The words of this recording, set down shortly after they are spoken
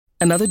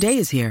Another day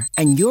is here,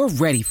 and you're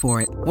ready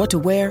for it. What to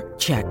wear?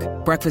 Check.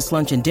 Breakfast,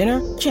 lunch, and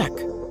dinner? Check.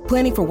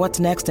 Planning for what's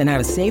next and how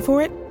to save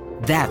for it?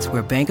 That's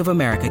where Bank of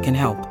America can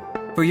help.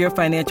 For your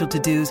financial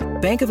to-dos,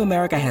 Bank of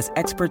America has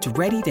experts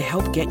ready to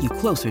help get you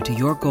closer to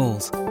your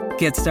goals.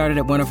 Get started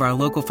at one of our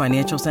local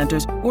financial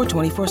centers or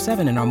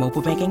 24/7 in our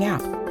mobile banking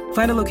app.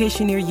 Find a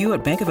location near you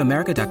at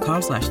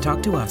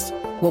bankofamerica.com/talktous.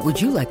 What would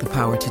you like the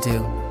power to do?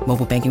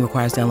 Mobile banking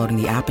requires downloading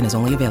the app and is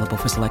only available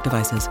for select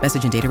devices.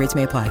 Message and data rates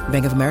may apply.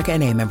 Bank of America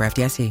N.A., member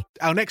FDIC.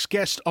 Our next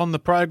guest on the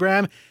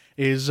program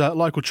is a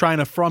local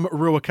trainer from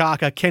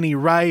Ruakaka, Kenny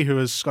Ray, who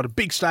has got a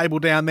big stable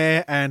down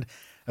there and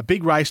a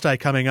big race day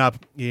coming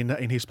up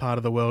in his part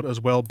of the world as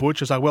well.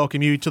 Butch, as I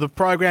welcome you to the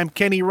program,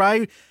 Kenny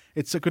Ray,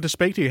 it's good to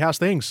speak to you. How's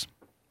things?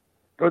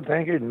 Good,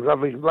 thank you.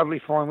 Lovely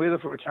fine weather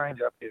for a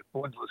change up here,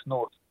 Winterless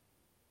North.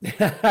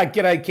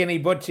 G'day, Kenny.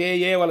 Butch here.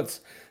 Yeah, well,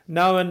 it's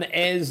known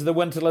as the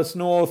Winterless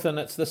North, and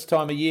it's this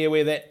time of year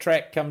where that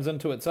track comes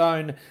into its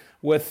own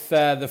with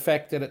the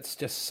fact that it's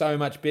just so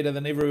much better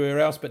than everywhere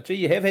else. But, gee,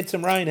 you have had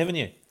some rain, haven't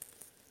you?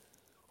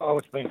 Oh,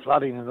 it's been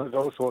flooding and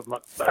all sorts,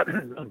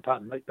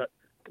 pardon me, but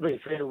to be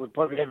fair, we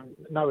probably have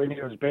nowhere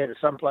near as bad as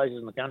some places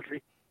in the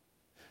country.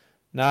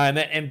 No,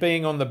 and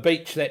being on the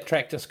beach, that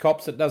track just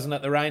cops it, doesn't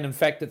it, the rain? In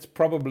fact, it's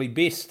probably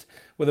best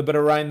with a bit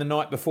of rain the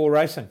night before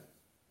racing.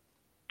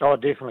 Oh,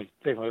 definitely.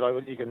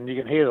 Like, you can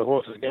hear the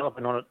horses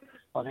galloping on it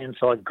on the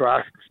inside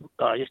grass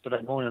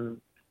yesterday morning,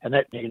 and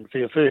that you can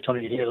feel the first time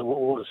you can hear the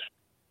water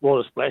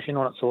splashing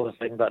on it, sort of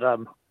thing. But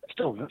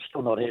still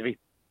not heavy.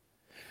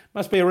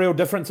 Must be a real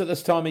difference at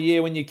this time of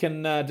year when you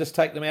can just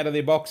take them out of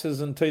their boxes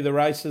and to the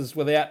races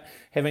without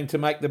having to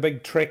make the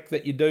big trek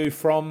that you do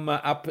from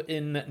up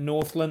in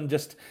Northland.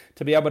 Just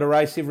to be able to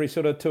race every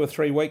sort of 2 or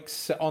 3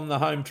 weeks on the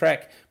home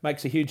track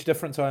makes a huge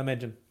difference, I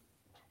imagine.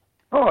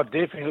 Oh,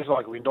 definitely. It's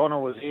like when Donna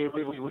was here,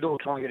 we'd all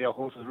try and get our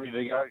horses ready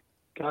to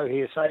go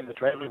here, save the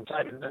travelling,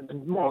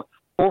 and more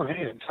than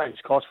anything, saves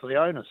cost for the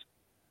owners.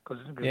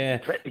 Because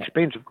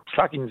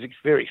trucking's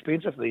very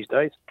expensive these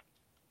days.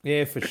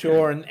 Yeah, for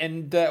sure.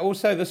 And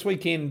also this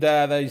weekend,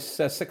 those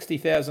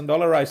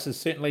 $60,000 races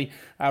certainly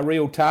are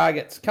real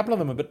targets. A couple of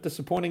them a bit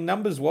disappointing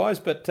numbers-wise,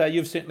 but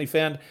you've certainly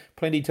found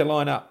plenty to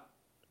line up.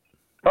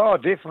 Oh,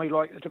 definitely.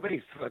 Like, to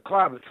be for the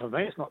club, for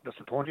me, it's not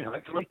disappointing,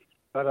 hopefully.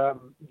 But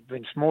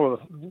been smaller,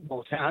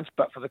 more towns.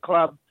 But for the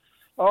club,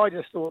 I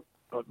just thought,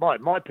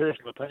 my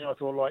personal opinion, I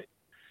thought, like,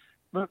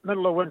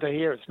 middle of winter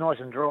here, it's nice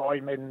and dry. I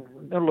mean,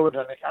 middle of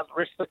winter in the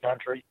rest of the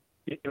country,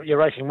 you're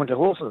racing winter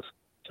horses.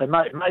 So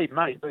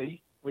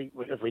maybe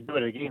if we do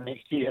it again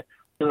next year,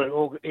 do it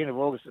end of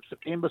August or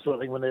September sort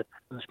of thing, when the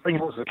spring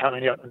horses are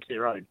coming out into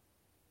their own.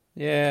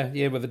 Yeah,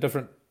 with a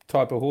different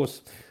type of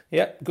horse.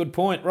 Yeah, good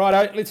point.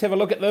 Righto, let's have a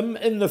look at them.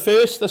 In the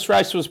first, this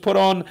race was put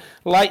on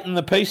late in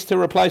the piece to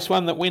replace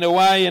one that went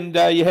away, and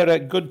you had a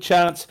good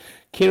chance.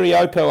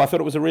 Keriopo, I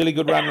thought it was a really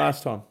good run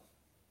last time.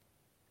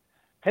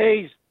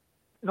 He's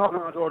not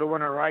going to try to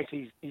win a race.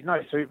 He's no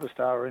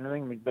superstar or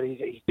anything, but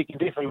he can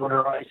definitely win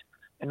a race.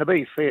 And to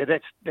be fair,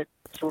 that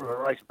sort of a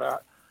race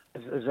about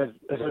is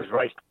his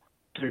race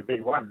to be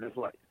won. It's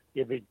like,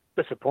 you'd be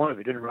disappointed if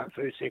he didn't run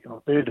first, second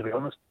or third, to be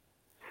honest.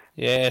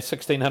 Yeah,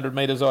 1,600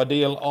 metres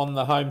ideal on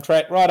the home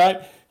track.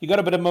 Righto, you got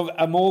a bit of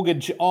a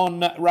mortgage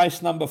on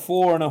race number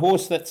 4 and a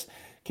horse that's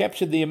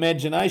captured the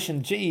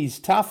imagination.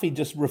 Geez, Tuffy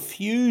just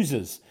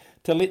refuses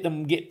to let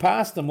them get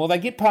past him. Well, they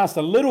get past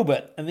a little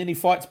bit and then he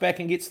fights back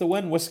and gets the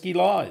win. Whiskey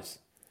Lies.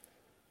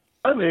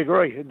 I totally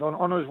agree.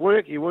 On his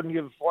work, he wouldn't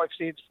give 5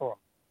 cents for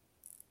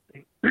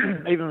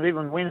him.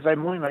 Even Wednesday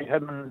morning, they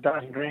had him and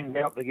Darcy Green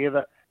out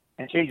together,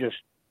 and she just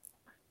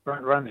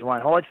runs away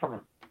and hides from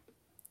him.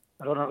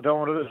 I don't want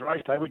to do this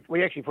race day.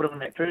 We actually put him in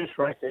that first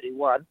race that he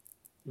won.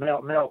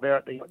 Mel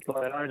Barrett, the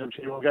guy that owns him,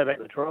 said, we'll go back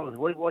to the trials.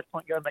 What's the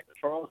point going back to the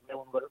trials? And they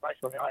want to go to race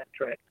on the home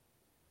track.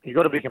 You've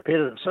got to be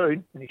competitive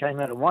soon, and he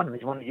came out and won, and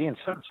he's won again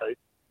soon. So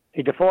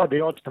he defied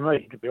the odds to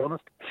me, to be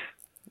honest.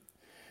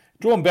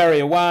 Drawn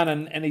barrier 1,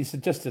 and he's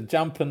just a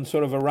jump and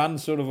sort of a run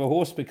sort of a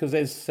horse, because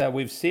as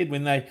we've said,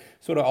 when they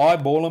sort of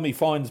eyeball him, he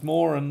finds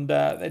more, and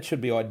that should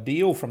be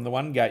ideal from the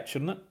one gate,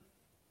 shouldn't it?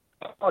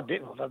 Oh,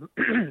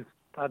 definitely.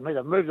 Pardon me,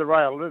 they've moved the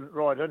rail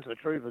right into the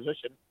true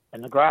position,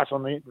 and the grass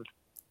on the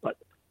like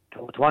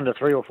it's 1 to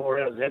 3 or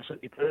 4 hours is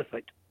absolutely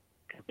perfect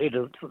compared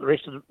to the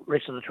rest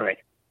of the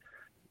track.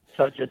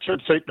 So it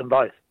should suit them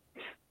both.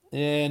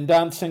 And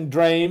Dancing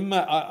Dream,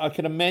 I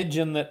can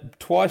imagine that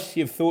twice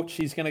you've thought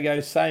she's going to go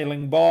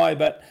sailing by,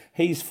 but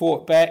he's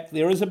fought back.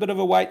 There is a bit of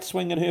a weight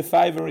swing in her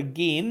favour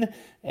again,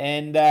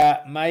 and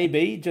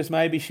maybe, just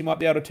maybe, she might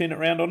be able to turn it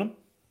round on him.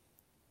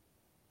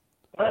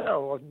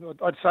 Well,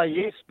 I'd say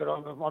yes, but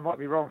I might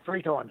be wrong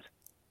 3 times.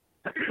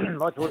 I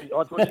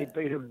thought she'd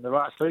beat him the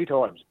last 2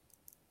 times,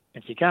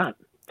 and she can't.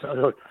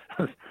 So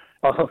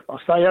I'll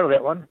stay out of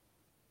that one.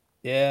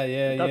 Yeah.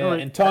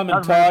 Really, and Time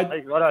and Tide. I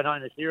don't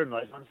own the share in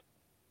those ones.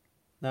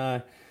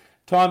 No.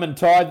 Time and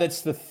Tide,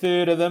 that's the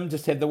third of them.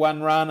 Just had the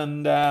one run,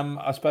 and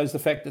I suppose the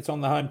fact it's on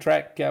the home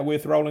track,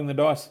 worth rolling the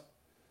dice.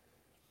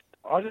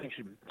 I think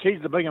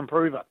she's the big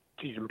improver.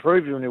 She's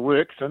improved in her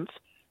work since,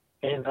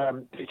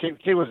 And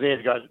she was there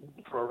to go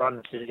for a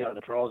run to go to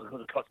the trials.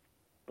 And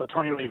by the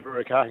time you leave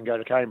Ruakaka and go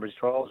to Cambridge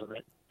trials, and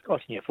it's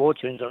costing you a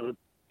fortune, so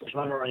just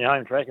run her on your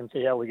home track and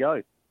see how we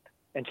go.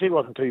 And she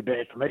wasn't too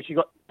bad for me. She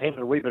got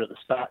hampered a wee bit at the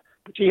start,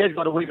 but she has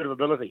got a wee bit of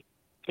ability.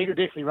 She could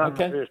definitely run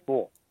the first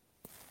ball.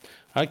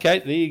 Okay,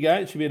 there you go.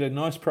 It should be at a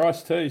nice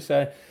price too.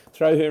 So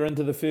throw her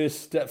into the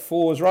first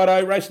fours.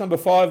 Righto, race number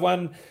 5,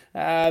 one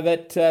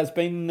that has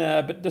been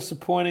a bit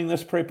disappointing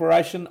this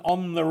preparation,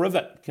 On the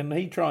Rivet. Can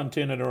he try and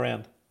turn it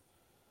around?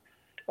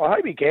 I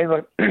hope he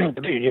can.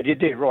 But you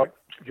did right,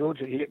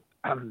 George.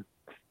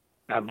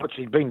 But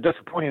she's been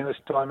disappointing this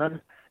time in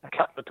a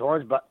couple of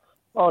times, but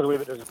I was a wee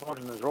bit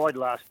disappointed in his ride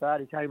last start.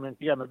 He came in,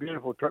 he had a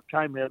beautiful trip,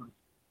 came in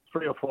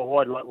 3 or 4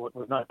 wide, like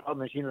with no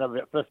problem. She ended up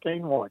about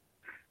 15 wide.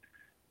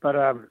 But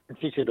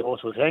she said the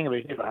horse was hanging, but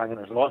he's never hung in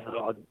his life.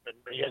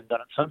 He hasn't done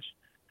it since.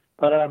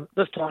 But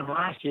this time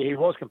last year, he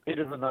was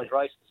competitive in those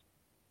races.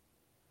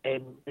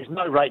 And there's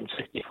no rate in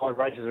 65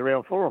 races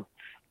around for him.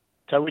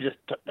 So we just,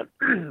 to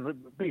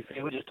be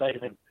fair, we're just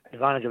taking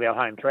advantage of our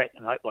home track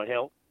and hope like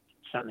hell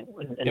something.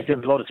 And if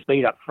there's a lot of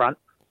speed up front,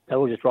 so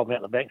we'll just drop him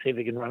out the back, see if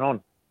he can run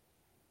on.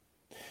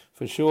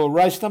 For sure.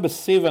 Race number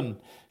 7,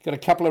 got a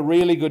couple of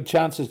really good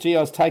chances. Gee,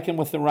 I was taken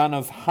with the run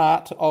of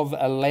Heart of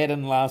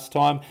Aladdin last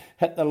time.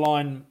 Hit the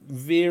line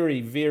very,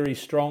 very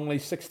strongly.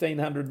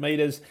 1,600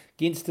 metres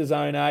against his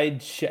own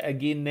age.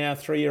 Again, now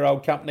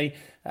 3-year-old company.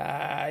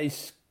 He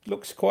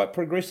looks quite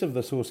progressive,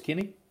 this horse,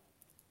 Kenny.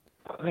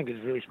 I think he's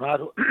very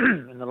smart.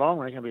 In the long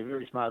run, he's going to be a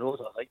very smart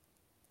horse, I think.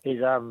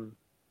 He's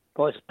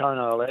by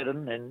Stono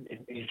Aladdin, and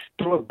he's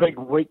still a big,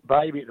 weak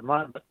baby at the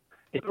moment. But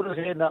he put his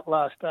hand up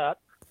last start.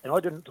 And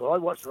I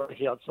watched the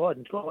race outside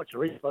and I watched the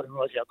replay and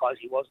realised how close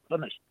he was to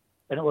finish.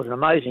 And it was an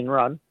amazing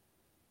run.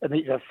 And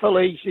the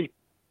filly,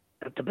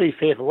 to be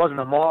fair, if it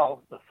wasn't a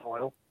mile, the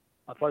final,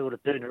 I probably would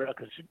have turned her out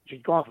because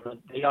she'd gone from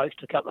the Oaks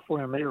to a couple of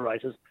 400-metre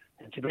races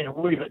and she'd been a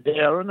wee bit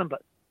down in them,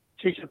 but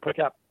she should pick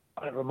up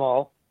over a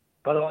mile.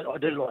 But I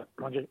do like,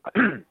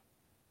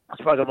 I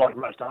suppose I like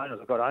most owners.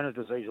 I've got owner's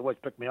disease. I always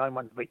pick my own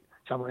one to beat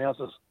someone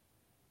else's.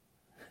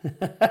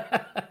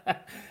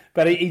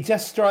 But he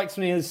just strikes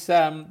me as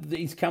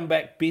he's come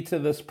back better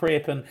this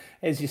prep, and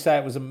as you say,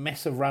 it was a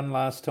massive run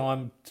last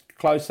time,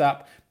 close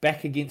up,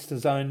 back against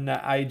his own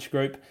age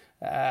group.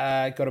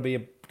 Got to be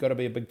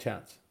a big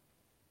chance.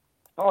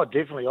 Oh,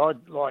 definitely. I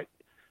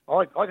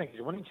think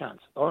he's a winning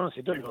chance. I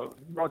honestly do.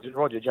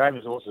 Roger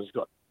James also has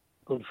got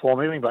good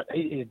form, but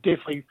he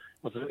definitely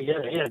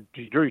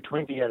he drew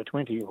 20 out of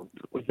 20.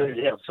 We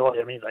drew outside.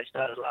 I mean, they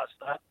started last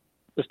start.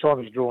 This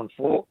time he's drawn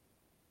 4,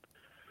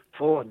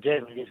 and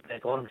Jasmine gets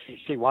back on him.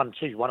 She's won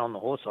on the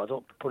horse, so I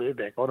thought put her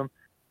back on him.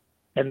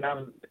 And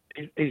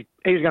he's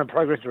going to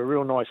progress to a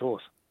real nice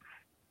horse.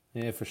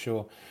 Yeah, for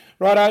sure.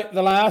 Righto,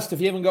 the last. If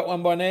you haven't got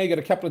one by now, you got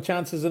a couple of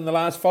chances in the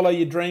last. Follow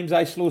Your Dreams.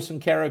 Ace Lawson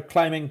Carrow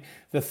claiming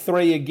the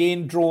 3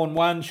 again. Drawn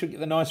 1. Should get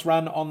the nice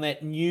run on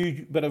that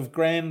new bit of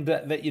ground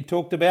that you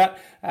talked about.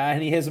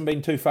 And he hasn't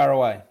been too far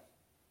away.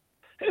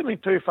 He hasn't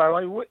been too far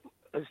away.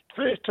 His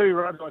first 2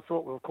 runs I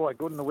thought were quite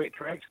good in the wet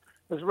tracks.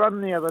 His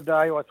run the other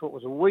day I thought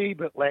was a wee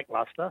bit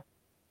lacklustre,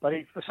 but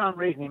for some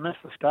reason he missed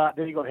the start.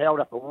 Then he got held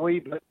up a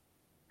wee bit.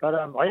 But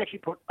I actually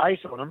put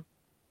Ace on him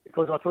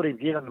because I thought he'd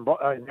get in the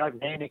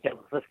open handicap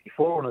with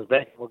 54 on his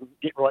back. We'll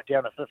get right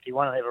down to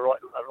 51 and have a right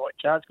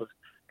chance because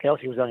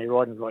Kelsey was only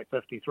riding like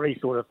 53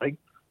 sort of thing.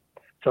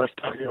 So I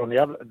stuck it on the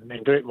other, and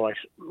then Dirk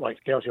likes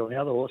Kelsey on the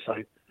other horse. So,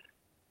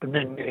 and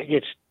then he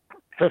gets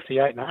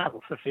 58.5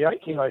 or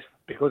 58 kilos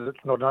because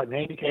it's not an open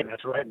handicap.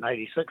 It's right in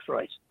 86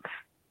 race.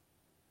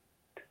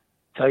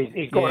 So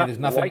he's got there's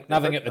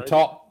nothing at the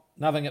top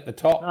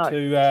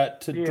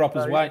to drop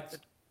his weight.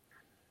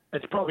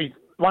 It's probably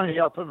won't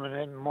help him, and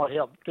then might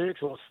help Dirk's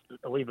horse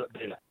a wee bit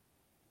better.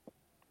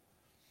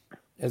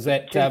 Is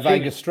that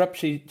Vegas Strip?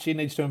 She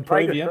needs to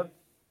improve, yeah?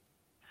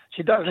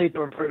 She does need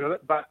to improve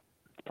it, but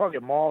it's probably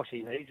a mile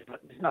she needs.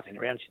 But there's nothing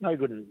around. She's no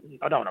good.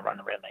 I don't want to run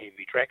around the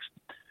heavy tracks.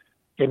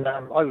 And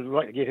I would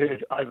like to get her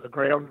over the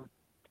ground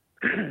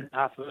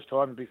after this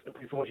time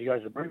before she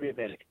goes to Broomere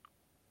paddock.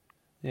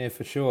 Yeah,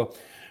 for sure.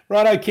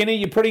 Righto, Kenny,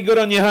 you're pretty good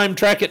on your home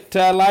track at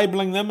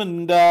labelling them,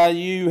 and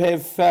you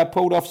have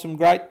pulled off some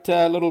great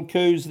little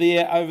coups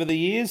there over the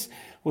years.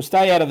 We'll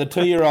stay out of the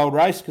 2-year-old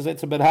race because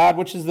that's a bit hard.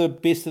 Which is the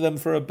best of them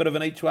for a bit of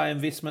an each-way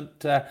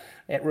investment at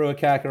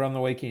Ruakaka on the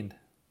weekend?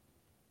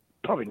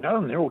 Probably none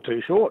of them. They're all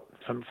too short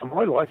for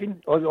my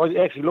liking. I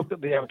actually looked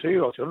at the other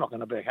 2-year-olds. I'm not going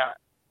to back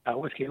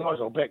Whiskey Lies.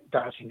 I'll back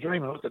Dancing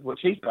Dream and look at what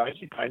she's paying.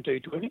 She's paying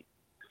 $2.20.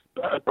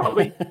 But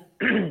probably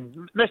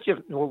Mischief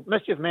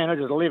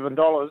Manager's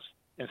 $11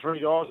 and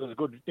 $3 is a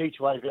good each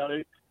way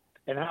value.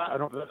 And I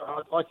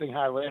think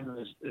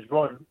Harland is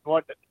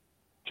right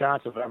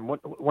chance of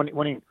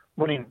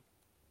winning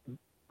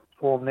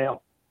form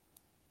now.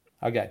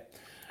 Okay.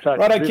 So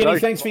righto, Kenny,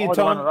 thanks for your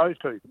time. One of those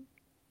 2.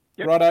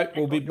 Yep. Righto,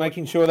 we'll be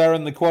making sure they're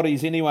in the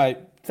quaddies anyway.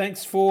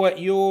 Thanks for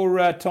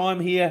your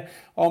time here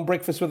on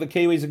Breakfast with the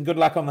Kiwis, and good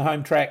luck on the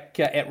home track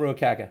at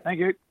Ruakaka.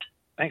 Thank you.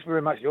 Thanks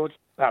very much, George.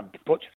 Butch.